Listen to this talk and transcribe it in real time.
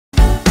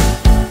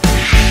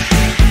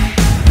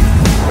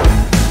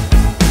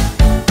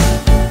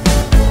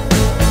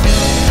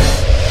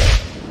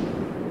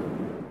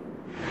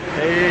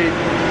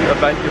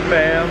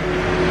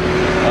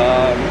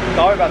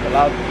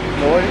loud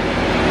noise.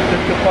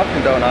 Just the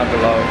fucking down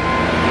below.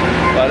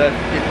 But it's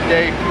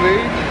day 3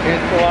 in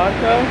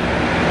Toronto.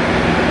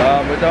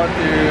 We're going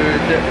to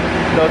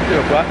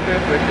a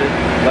breakfast, which is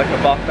like a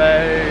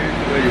buffet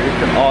where you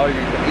can all you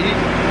can eat.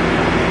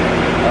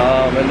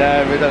 And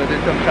then we're gonna do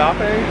some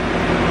shopping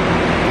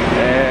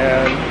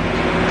and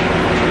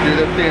do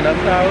the CNS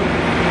house.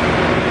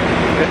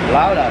 It's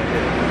loud out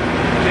here.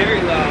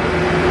 Very loud.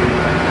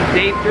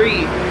 Day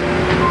 3.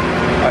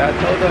 I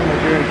told them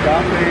we're doing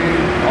shopping,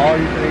 all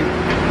you can eat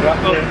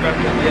breakfast. Oh,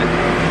 breakfast, yeah.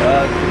 The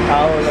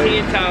tower,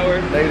 CN Tower.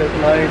 latest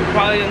night. We're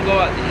probably gonna go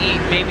out to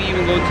eat, maybe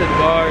even go to the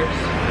bars,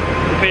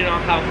 depending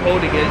on how cold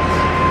it gets.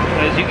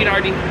 Because you can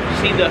already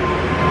see the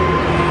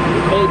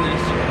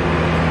coldness.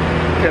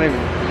 Can't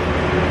even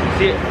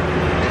See it.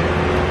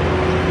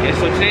 Yeah,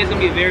 so today's gonna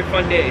be a very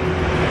fun day.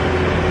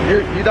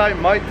 You guys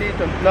might see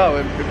some snow.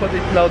 It's supposed to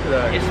snow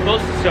today. It's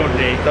supposed to snow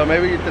today. So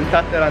maybe you can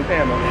test that on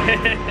camera.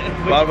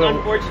 Which is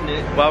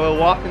unfortunate. While we're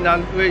walking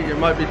down the street, it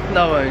might be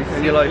snowing,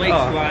 and you're like, flakes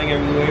oh. flying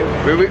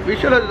everywhere. We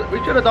should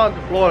have gone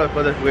to Florida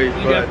for this week.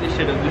 We definitely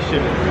should have. We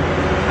should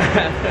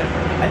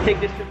have. I think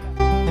this trip.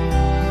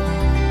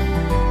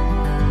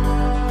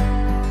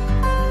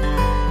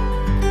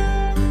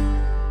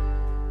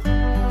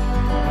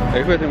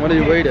 Hey, Kristen, what do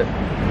you rate it?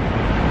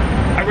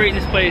 I rate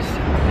this place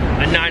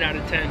a 9 out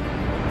of 10.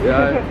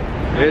 Yeah,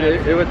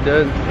 it was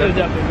good. It was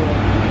definitely good.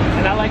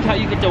 And I liked how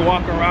you get to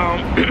walk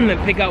around and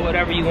pick out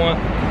whatever you want.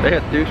 They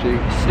had sushi.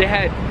 They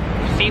had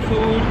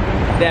seafood,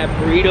 they had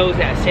burritos,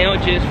 they had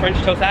sandwiches, French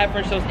toast. I had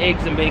French toast,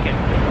 eggs, and bacon.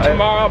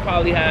 Tomorrow I'll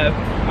probably have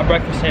a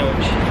breakfast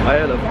sandwich. I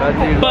had a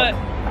veggie.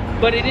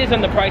 But it is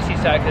on the pricey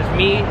side because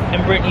me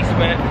and Brittany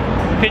spent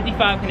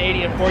 55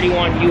 Canadian,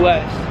 41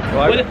 US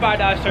with a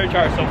 $5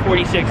 surcharge, so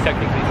 46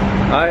 technically.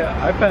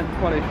 I spent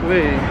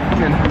 23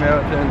 in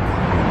American.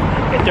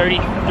 And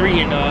 33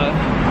 in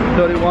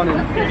 31 in.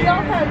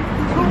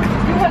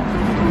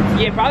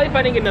 Yeah, probably if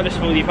I didn't get another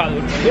smoothie,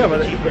 probably would be Yeah,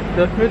 but cheaper.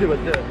 the smoothie was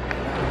good.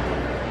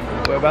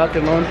 We're about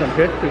to learn some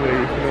history.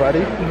 You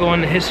ready? I'm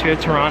going to the history of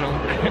Toronto.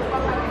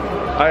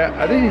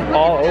 I think he's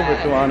all over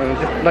Toronto,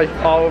 just like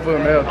all over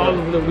America. All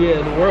over the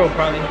world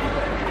probably.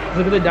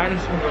 Look at the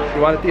dinosaur.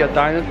 You want to see a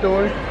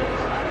dinosaur?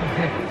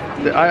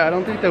 I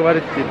don't think they're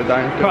ready to see the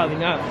dinosaur. Probably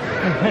not.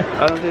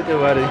 I don't think they're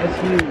ready. That's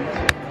huge.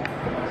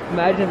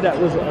 Imagine if that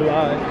was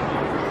alive.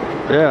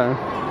 Yeah.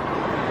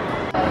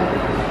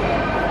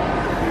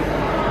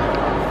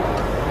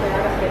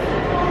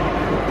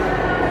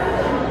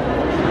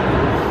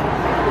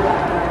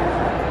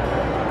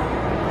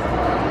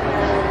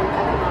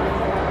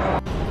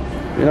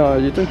 You know,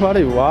 you think about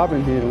it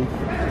robbing him.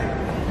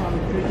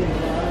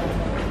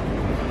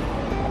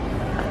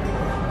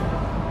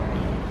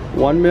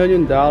 $1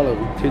 million,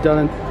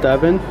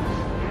 2007.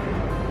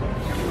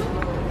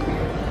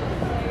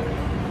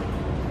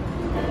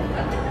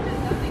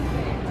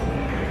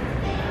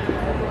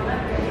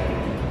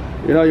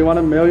 You know, you want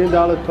 $1 million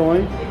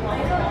coin?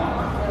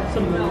 That's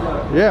 $1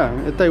 million.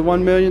 Yeah, it's a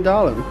 $1 million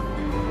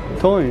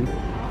coin.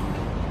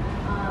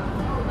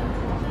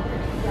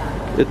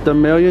 It's the $1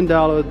 million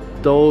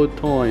gold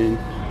coin.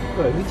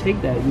 Bro, if you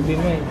take that, you'd be a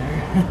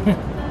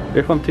millionaire.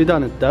 It's from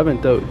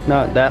 2007 though, it's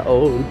not that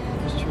old.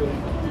 That's true.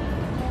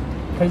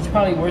 Because it's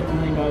probably worth $1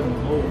 million in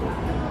gold.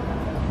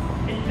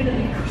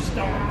 Infinity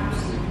crystals.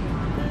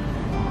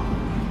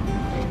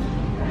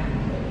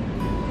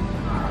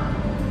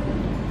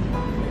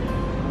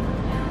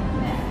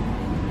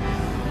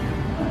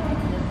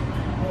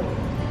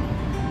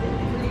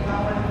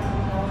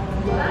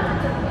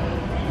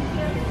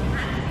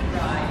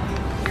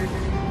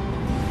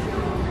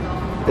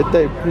 If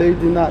they please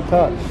do not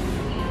touch.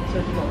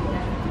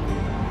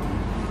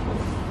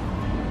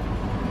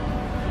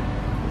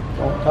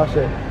 Don't touch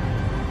it.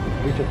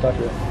 We should touch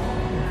it.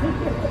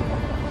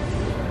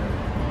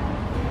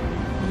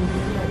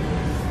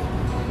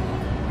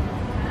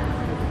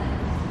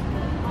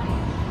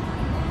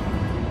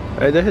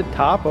 Hey, this is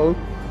Tapo.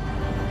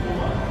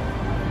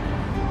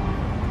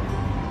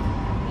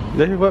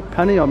 This is what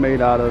penny are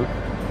made out of.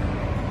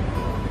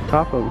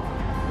 Tapo.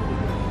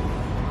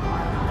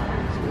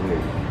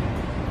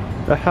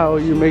 That's how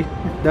you make.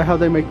 That's how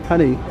they make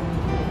penny. This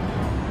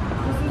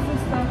is the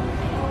stuff.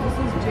 This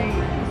is jade.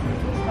 This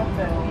is the stuff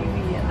that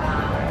IMovie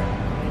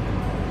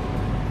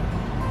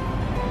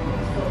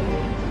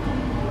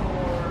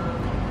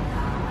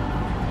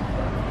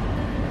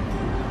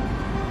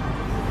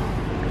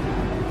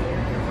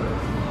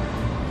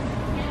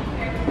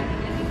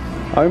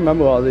I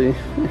remember all these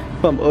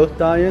from Earth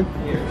dying.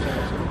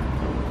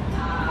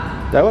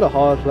 That was a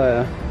hard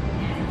player.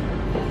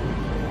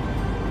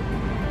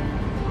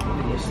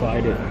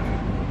 Slide it.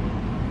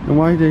 And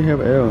why do they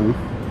have arrows?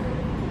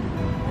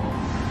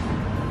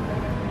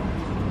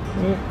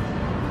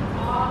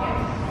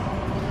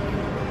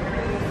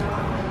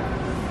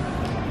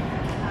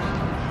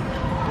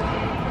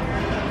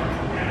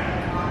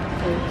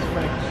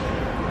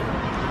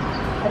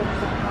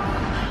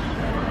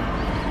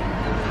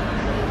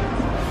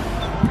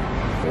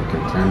 They're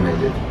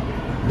contaminated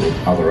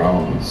with other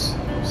elements,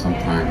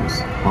 sometimes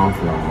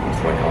harmful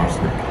elements like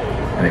arsenic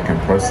and it can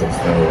process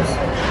those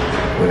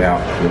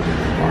without polluting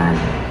the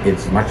environment.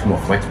 It's a much more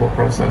flexible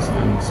process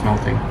than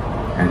smelting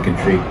and can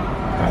treat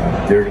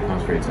dirty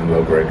concentrates and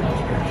low-grade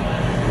concentrates.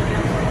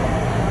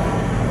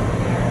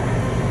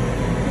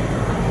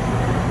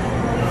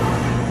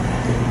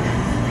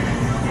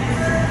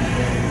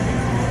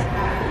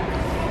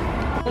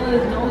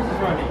 His nose is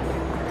running.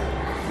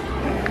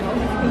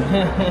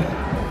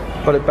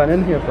 But it's been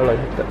in here for like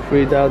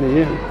 3,000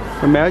 years.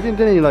 Imagine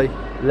getting like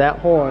that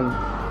horn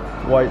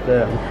right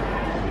there.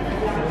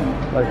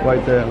 Like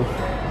right there.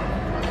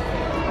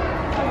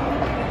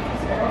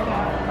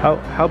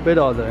 How big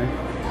are they?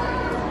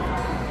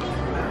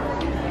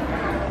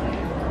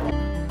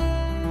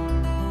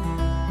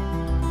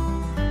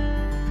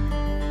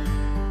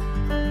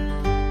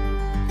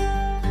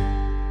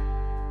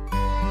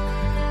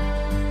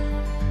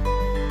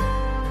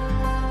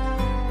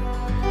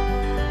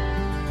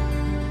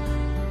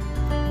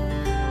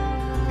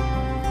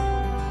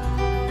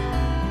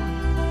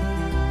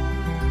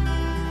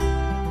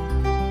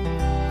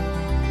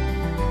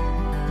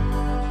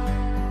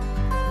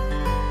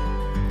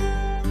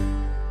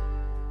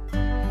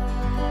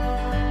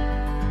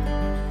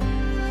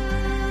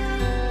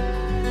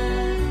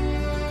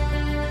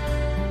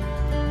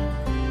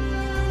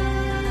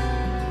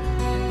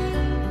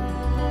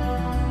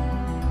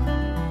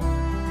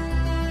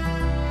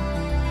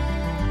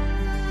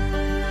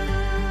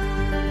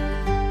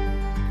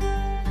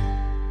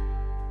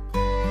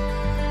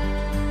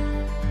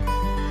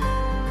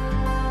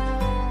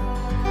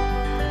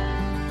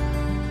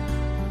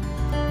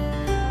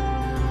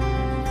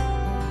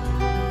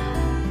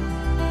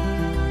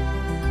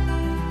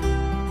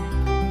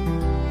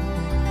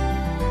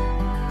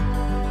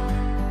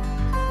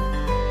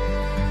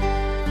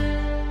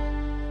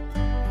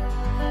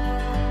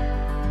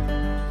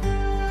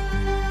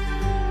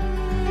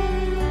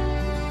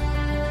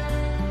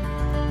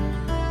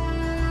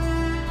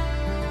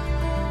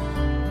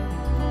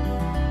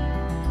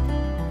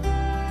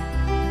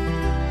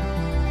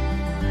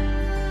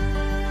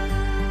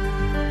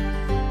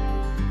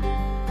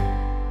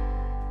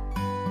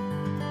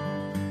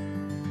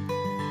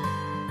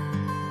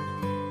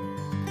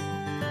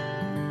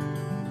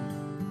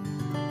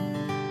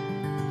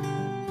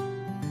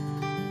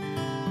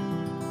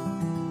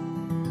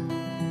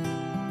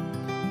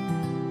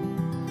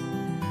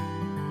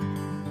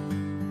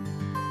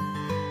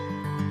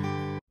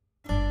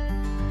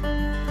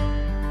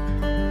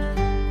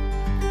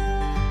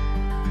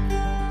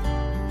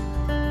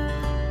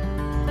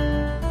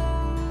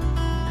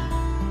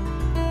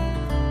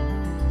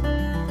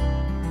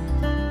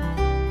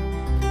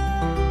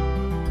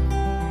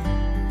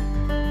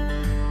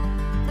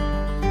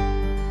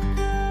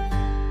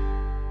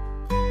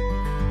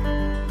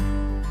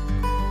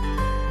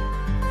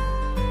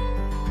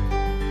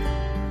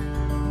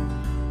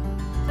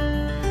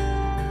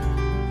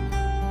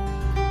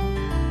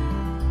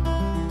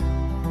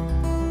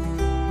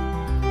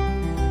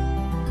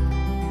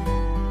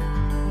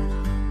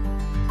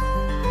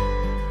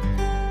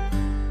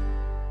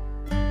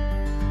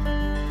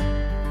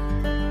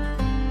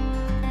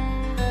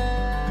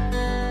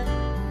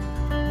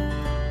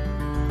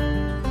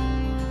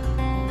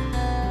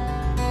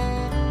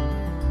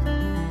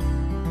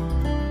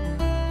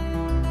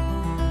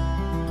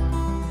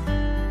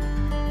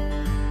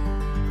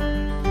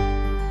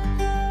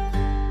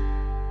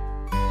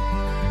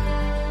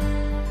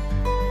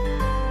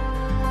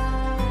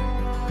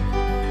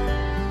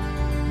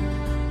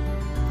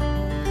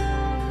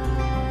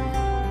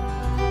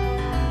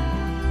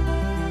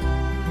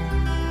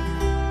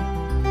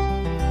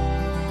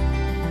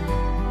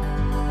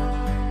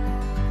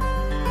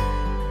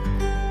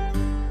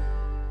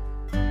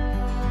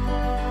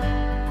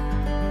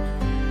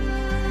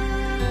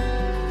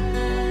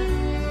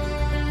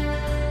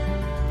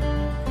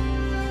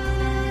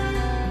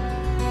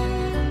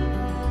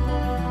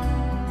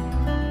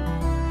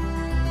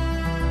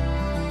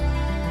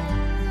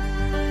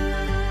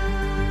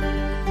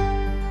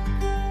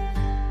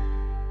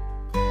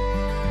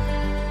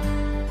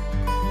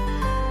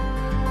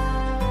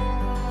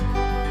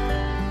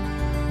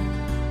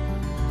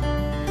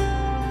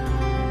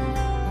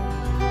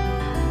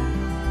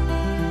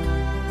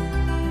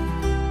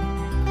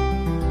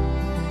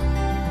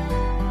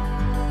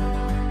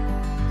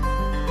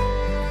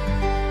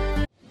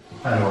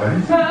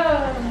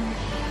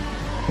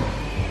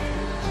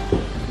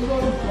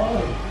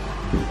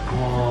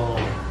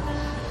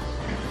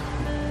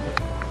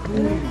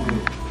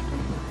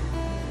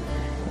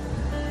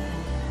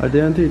 I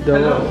didn't think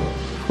that would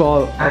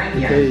fall up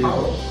the cave.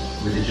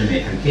 With the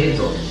Jamaican Caves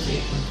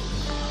Organization.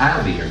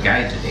 I'll be your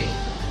guide today.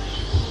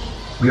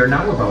 We are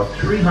now about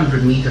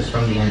 300 meters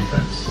from the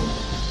entrance.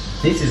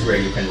 This is where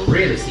you can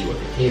really see what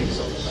the cave is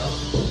all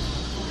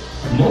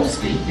about.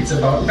 Mostly, it's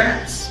about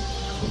bats.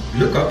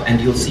 Look up and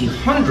you'll see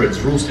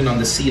hundreds roosting on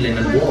the ceiling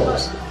and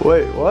walls.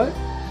 Wait, what?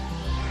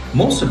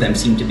 Most of them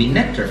seem to be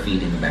nectar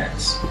feeding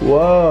bats.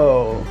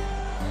 Whoa.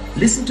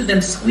 Listen to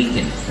them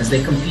squeaking as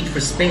they compete for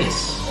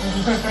space.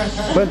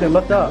 Quentin,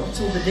 look up. What's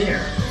over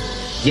there?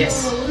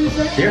 Yes,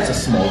 there's a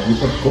small group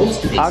of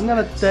ghost faces. I'm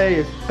gonna say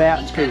it's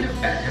bat Each kind poop.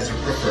 of bat has a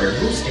preferred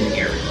roosting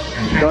area.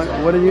 And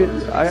has What do you?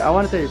 I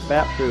want to say it's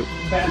bat poop.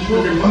 Bat each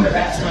poop of or the bat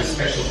bats has a honey.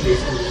 special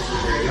place to roost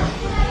when they're young.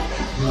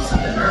 You'll see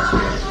the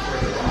nursery.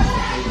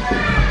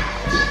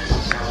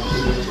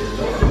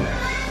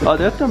 Oh,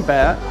 there's some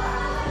bat.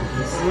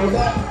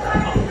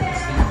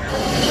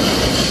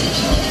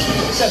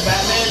 Except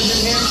Batman's in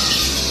here.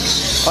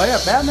 Oh yeah,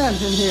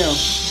 Batman's in here.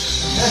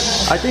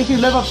 I think he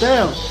live up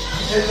there.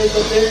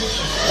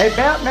 Hey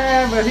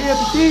Batman, we're here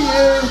to see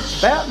you.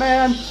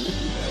 Batman.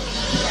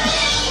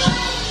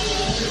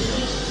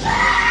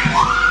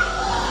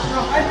 No,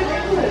 I did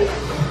English.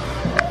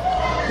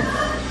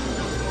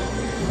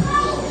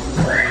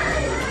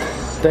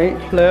 Saint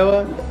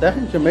Clara, that's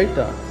in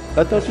Jamaica.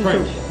 I thought you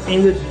French.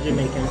 English is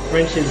Jamaican.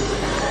 French is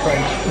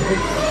French.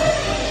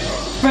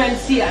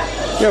 Francia.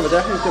 Yeah, but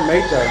that's in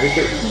Jamaica.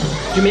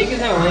 Jamaica's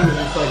not a language,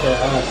 it's like a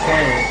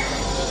slang.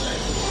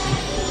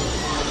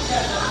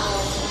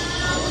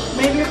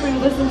 Maybe if we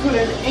listen to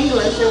it in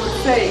English, it would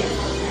say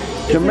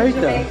it's in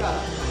Jamaica. Jamaica.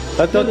 I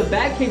No, thought, the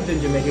Bat Cave's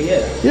in Jamaica,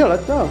 yeah. yeah,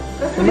 let's go.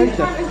 That's what he's Jamaica.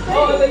 trying to say.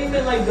 Oh, I thought you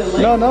meant like the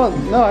language.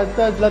 No, I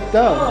said let's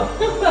go.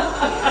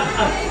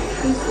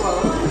 Too slow.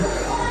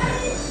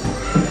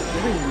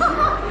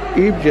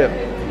 Egypt. It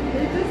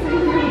just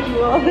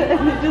individual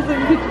and it just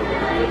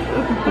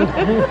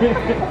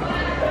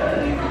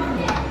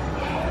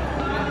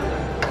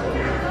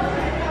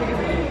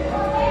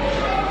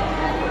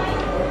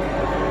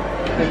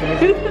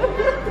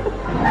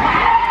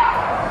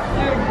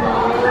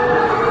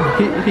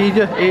He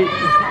just ate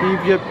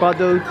Egypt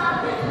puddles.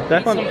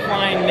 That's Some one.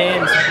 flying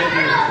man's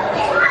children.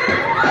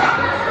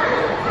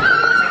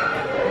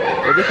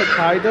 Is this a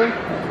tidal?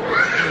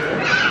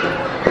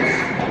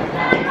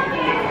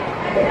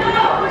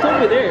 It's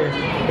over there.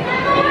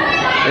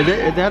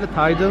 Is that a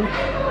tidal? Yeah.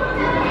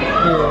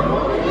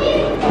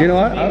 You know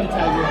what? Baby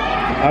tiger.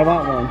 I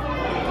want one.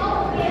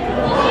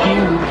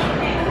 Huge.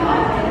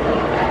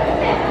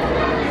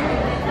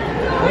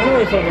 I don't know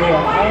what's over there.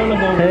 I don't know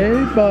if Hey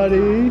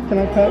buddy, can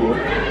I pet you?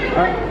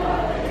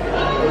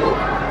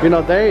 You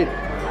know they're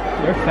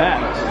fat.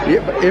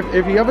 yeah, but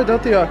if you ever go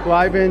to a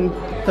fly-in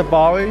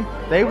safari,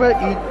 they would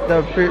eat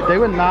the food, they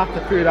would knock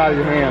the food out of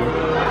your hand.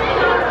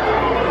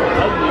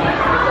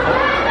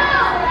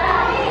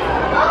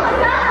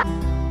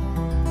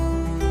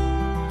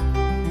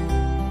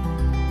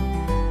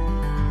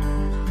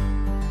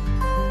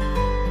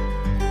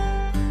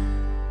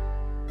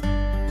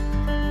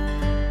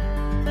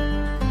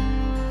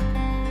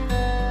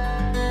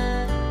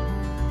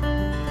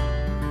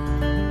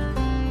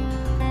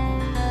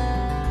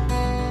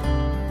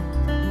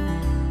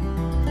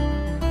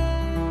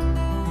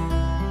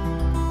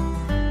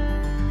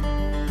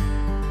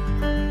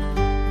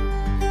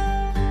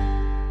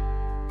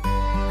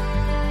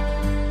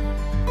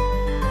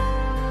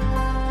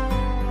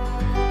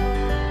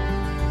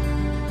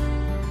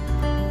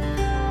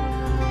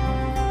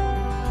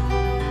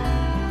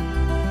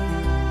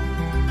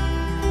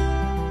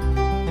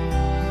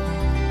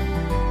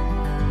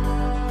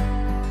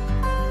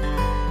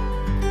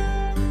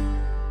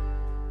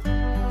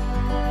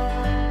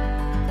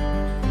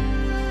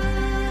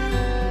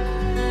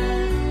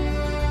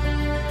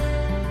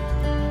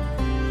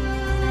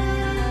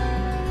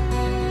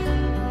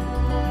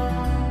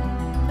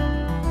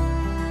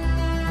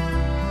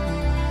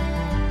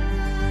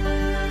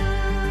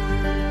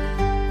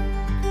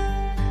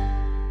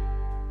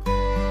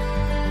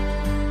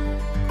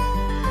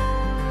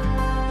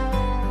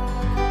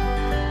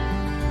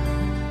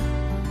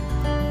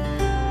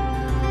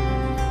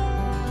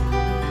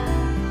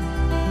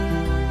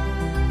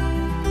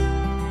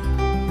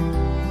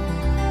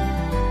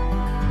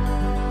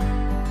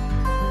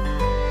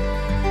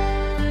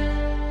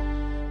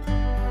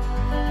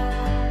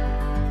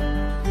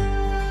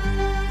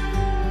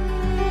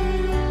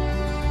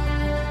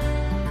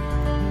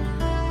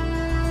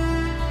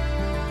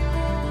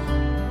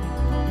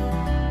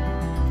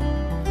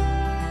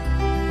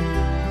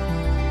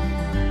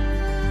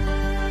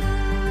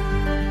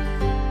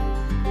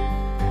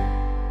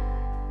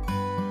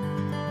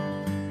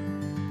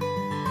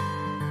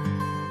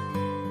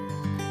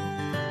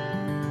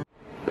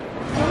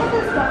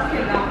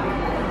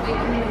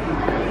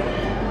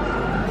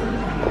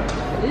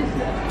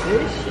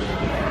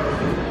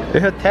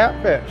 It's a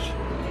catfish.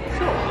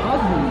 So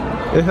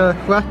ugly. It's a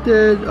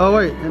crested, oh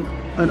wait,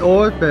 an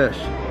oarfish.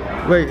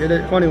 Wait, is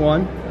it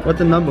 21? What's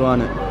the number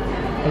on it?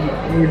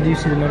 Where do you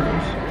see the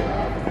numbers?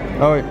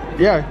 Oh wait,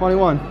 yeah,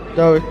 21.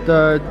 So it's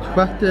the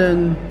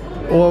crested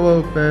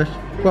oral fish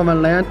from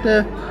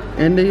Atlantic,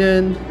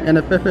 Indian, and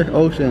the Pacific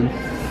Ocean.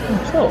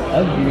 It's so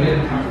ugly.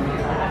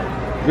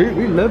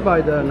 We live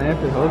by the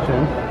Atlantic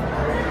Ocean.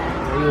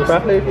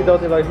 Especially if you go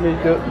to like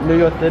New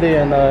York City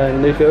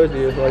and New Jersey,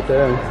 it's right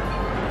there.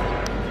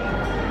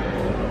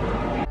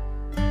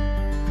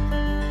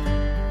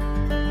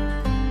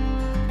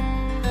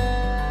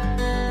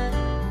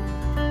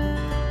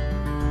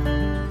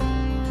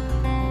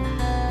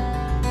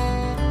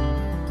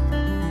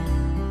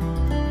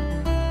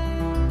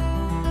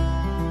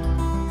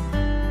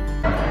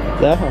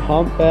 That's a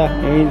humpback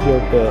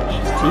angelfish.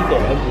 His teeth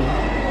are ugly.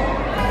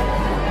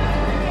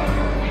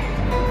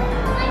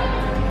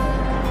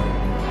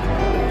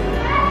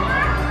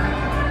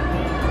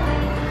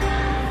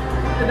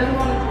 It doesn't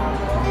want to talk.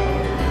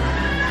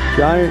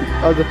 Giant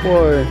other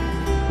boy.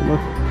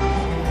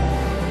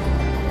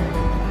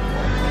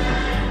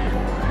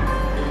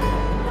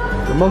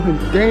 The most in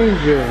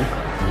danger.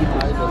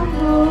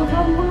 Jungle,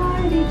 the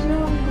mighty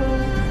jungle.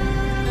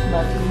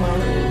 Not too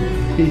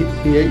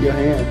much. He ate your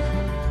hand.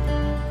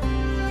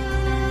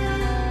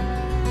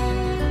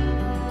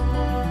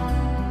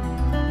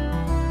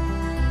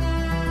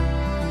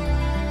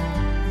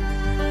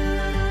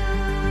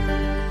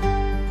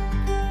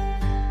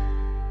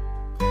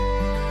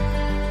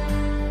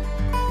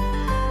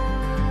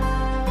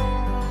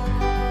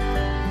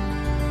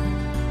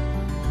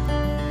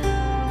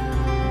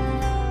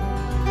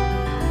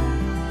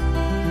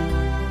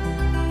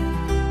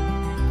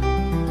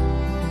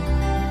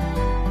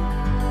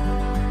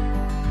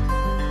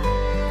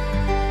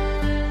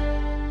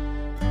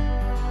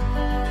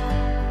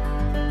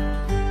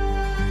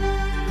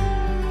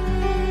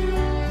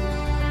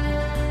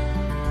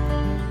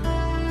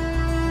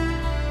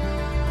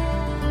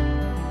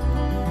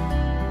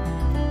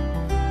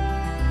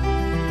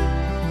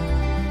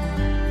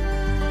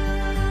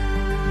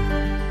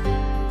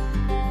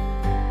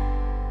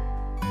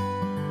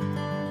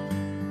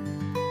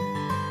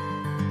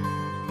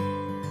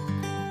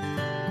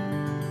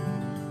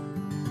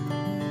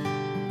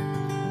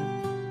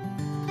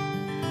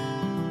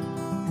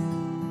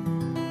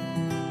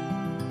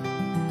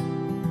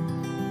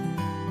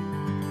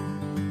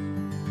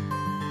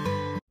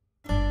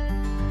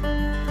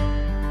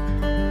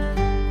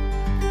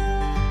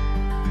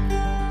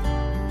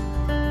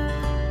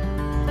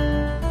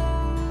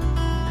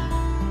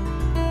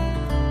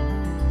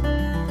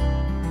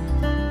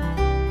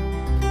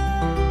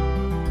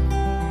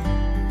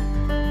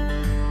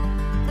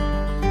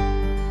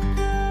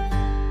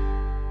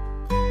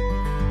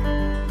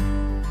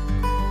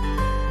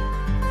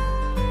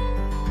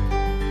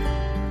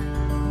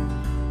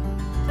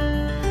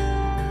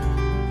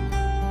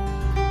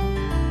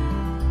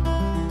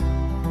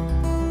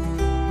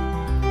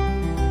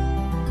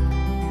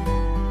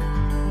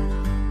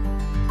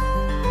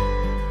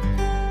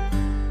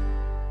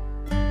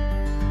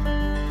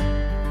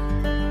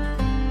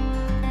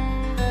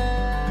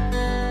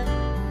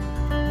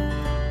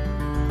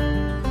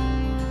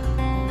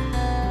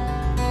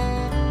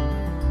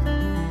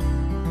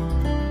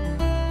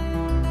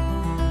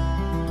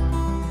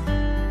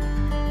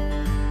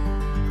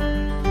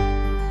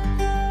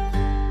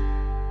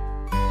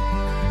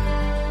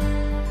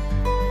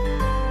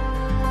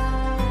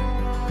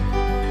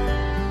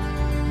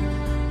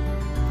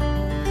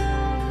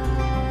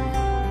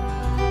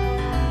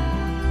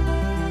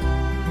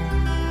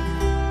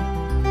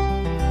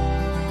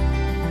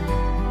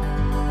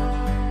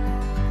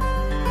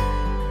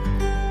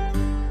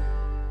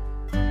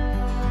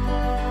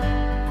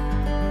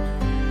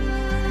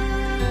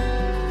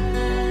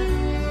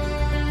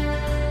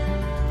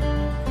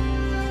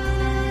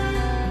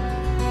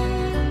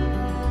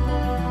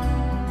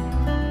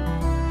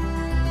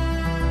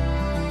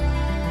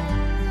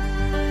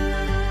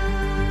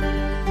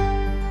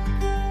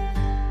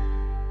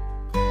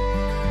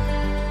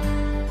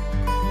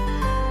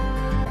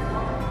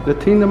 The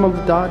kingdom of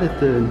God is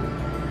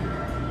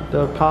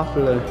the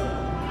apostle of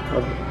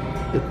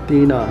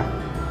Athena.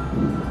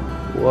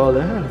 Well,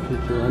 they had a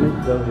picture. I need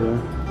to go here.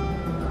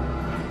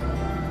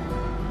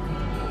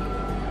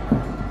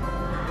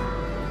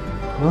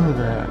 Look at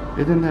that.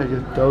 Isn't that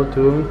just dope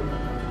too?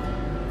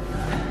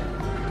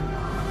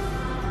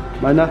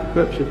 My next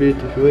trip should be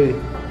to Sri.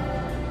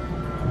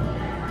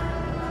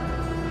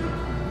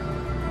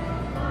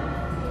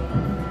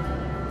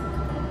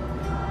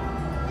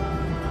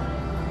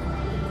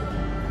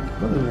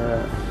 Look at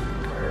that.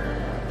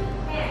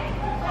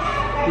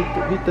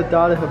 He's the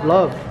daughter of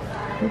love.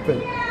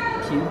 Cupid.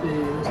 Cupid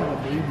looks like a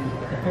baby.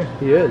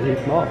 He is. He's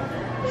small.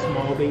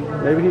 Small baby.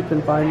 Maybe he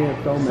can find me a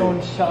soulmate.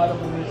 Someone shot him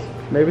with his...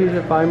 Maybe he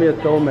can find me a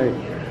soulmate.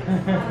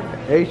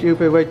 Hey,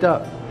 Cupid, wake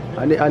up.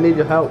 I need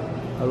your help.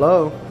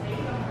 Hello?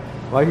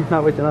 Why he's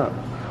not waking up? I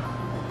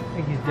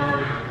think he's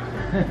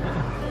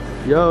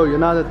dead. Yo, you're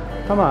not a...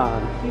 Come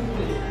on.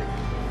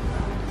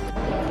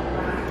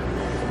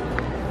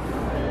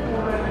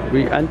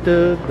 We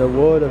entered the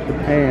world of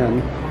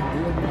Japan.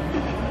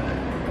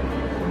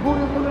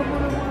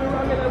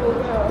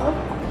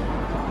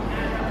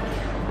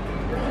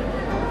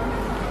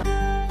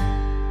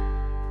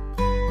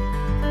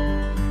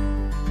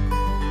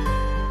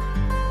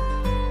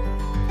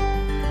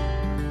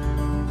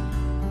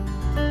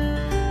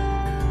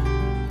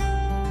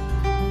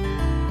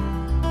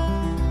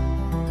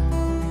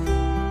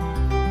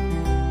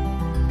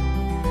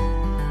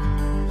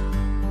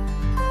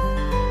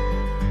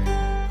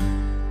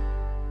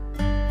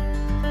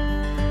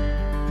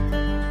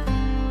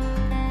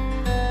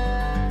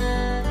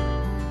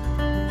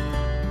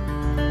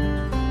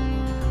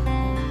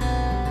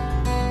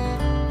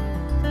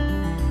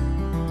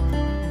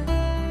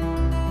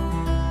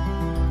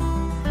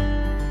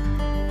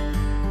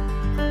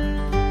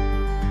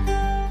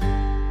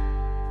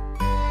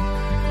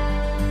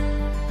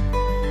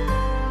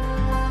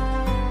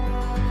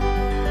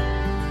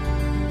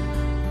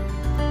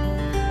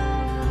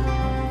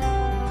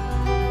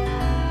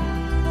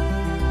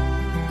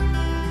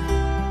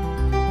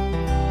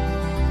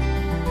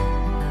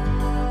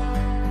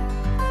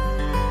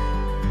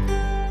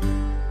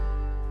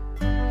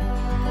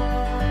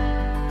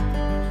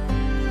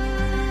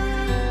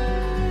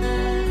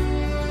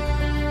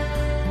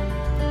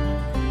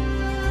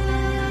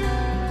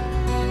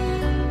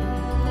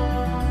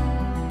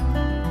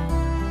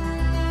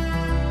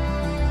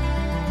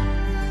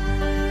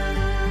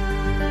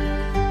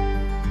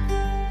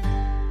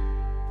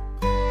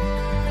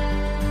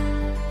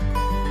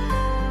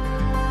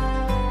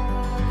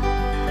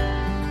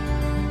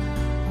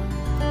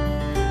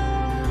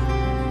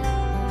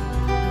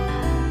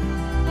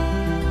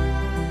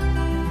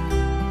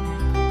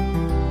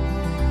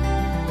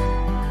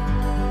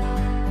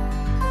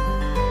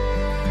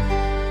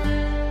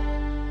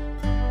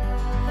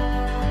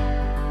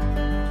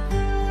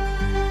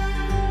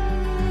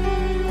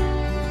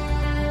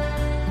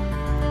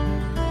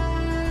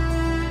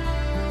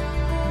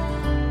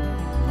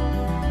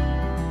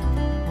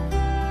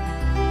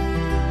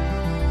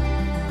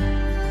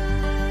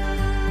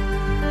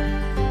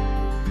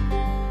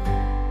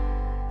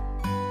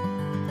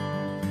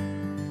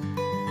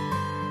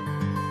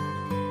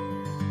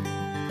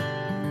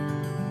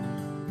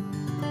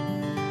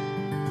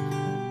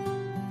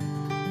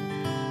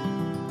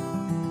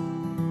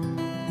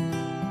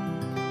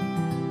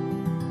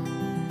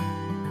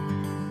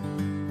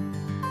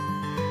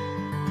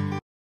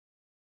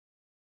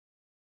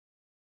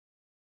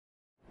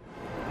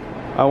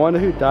 I wonder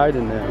who died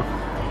in there.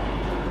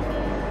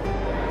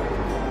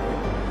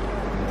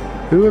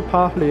 Who were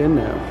possibly in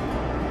there?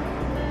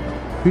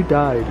 Who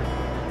died?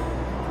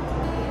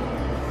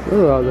 What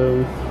are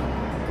those?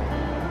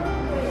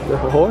 Is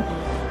that a horse?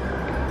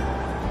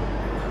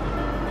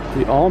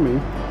 The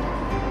army.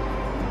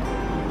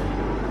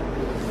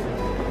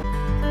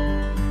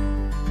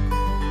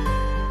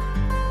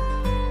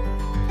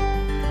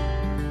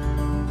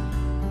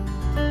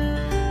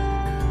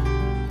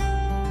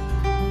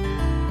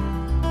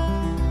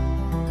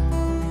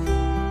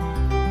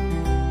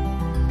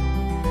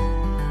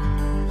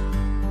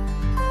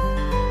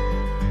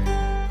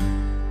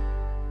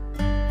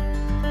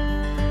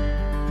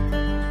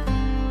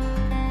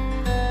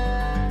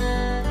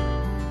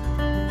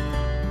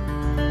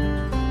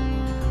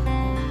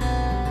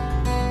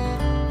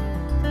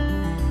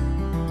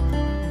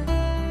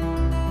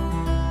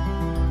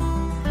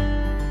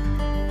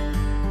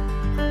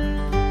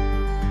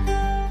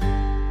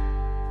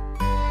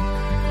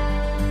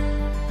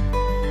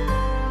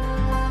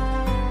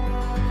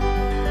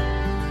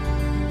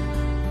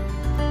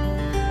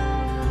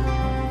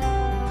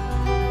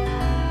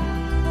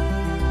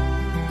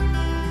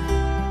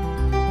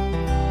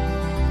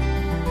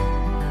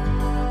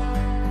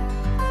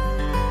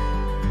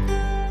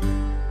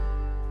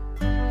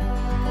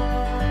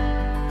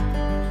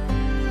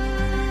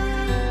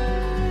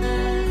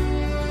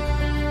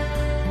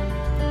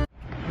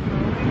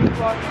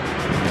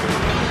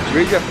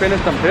 We just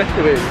finished some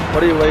history.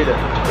 What do you rate it?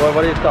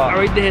 What do you thought? I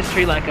rate the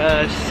history like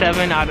a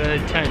 7 out of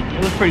 10.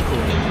 It was pretty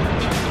cool.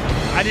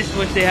 I just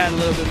wish they had a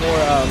little bit more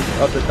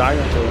Of the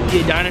dinosaurs.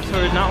 yeah,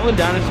 dinosaurs, not only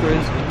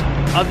dinosaurs,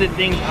 other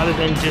things other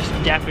than just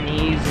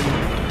Japanese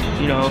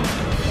and, you know,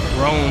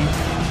 Rome.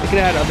 They could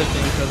have had other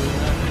things other than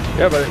that.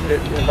 Yeah, but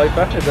like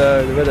back to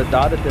the way the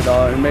data did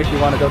all, it makes you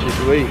want to go to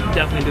Greece.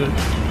 Definitely do it.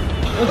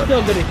 It was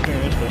still a good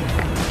experience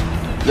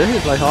though. This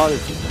is like hard.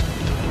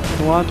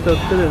 You want to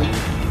sit in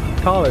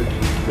college.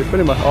 It's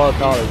pretty much all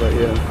college right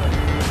here.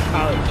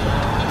 College.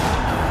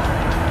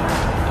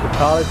 The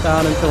college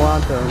town in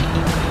Toronto.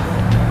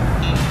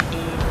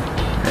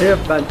 Hey,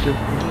 adventure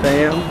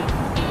fam.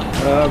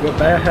 We're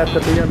back at the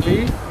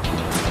B&B.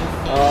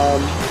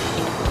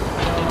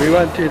 We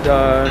went to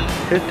the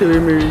History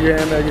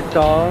Museum as you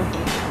saw,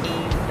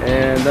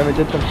 and then we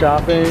did some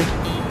shopping.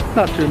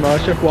 Not too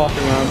much, just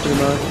walking around too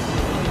much.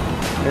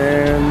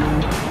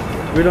 And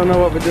we don't know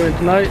what we're doing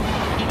tonight.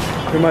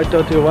 We might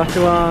go to a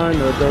restaurant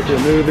or go to a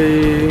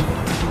movie,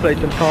 play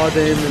some card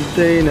games and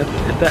see. And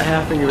if that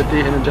happens, you would see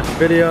it in a different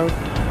video.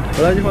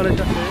 But I just want to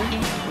check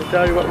in to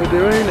tell you what we're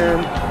doing,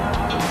 and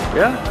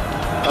yeah,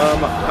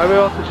 I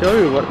will also show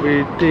you what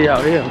we see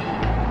out here.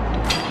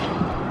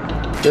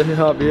 This is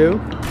our view.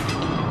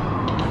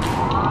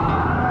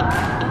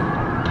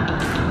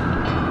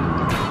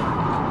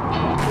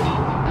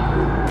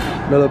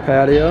 Little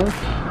patio.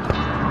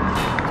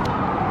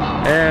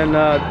 And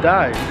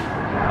die.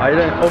 I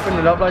didn't open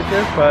it up like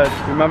this, but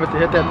remember to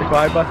hit that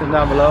subscribe button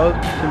down below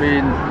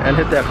and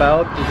hit that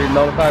bell to be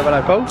notified when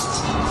I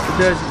post.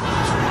 Because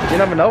you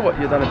never know what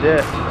you're gonna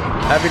do.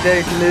 Every day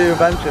is a new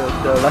adventure,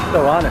 so let's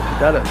go on it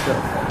together. So,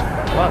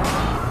 come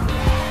on.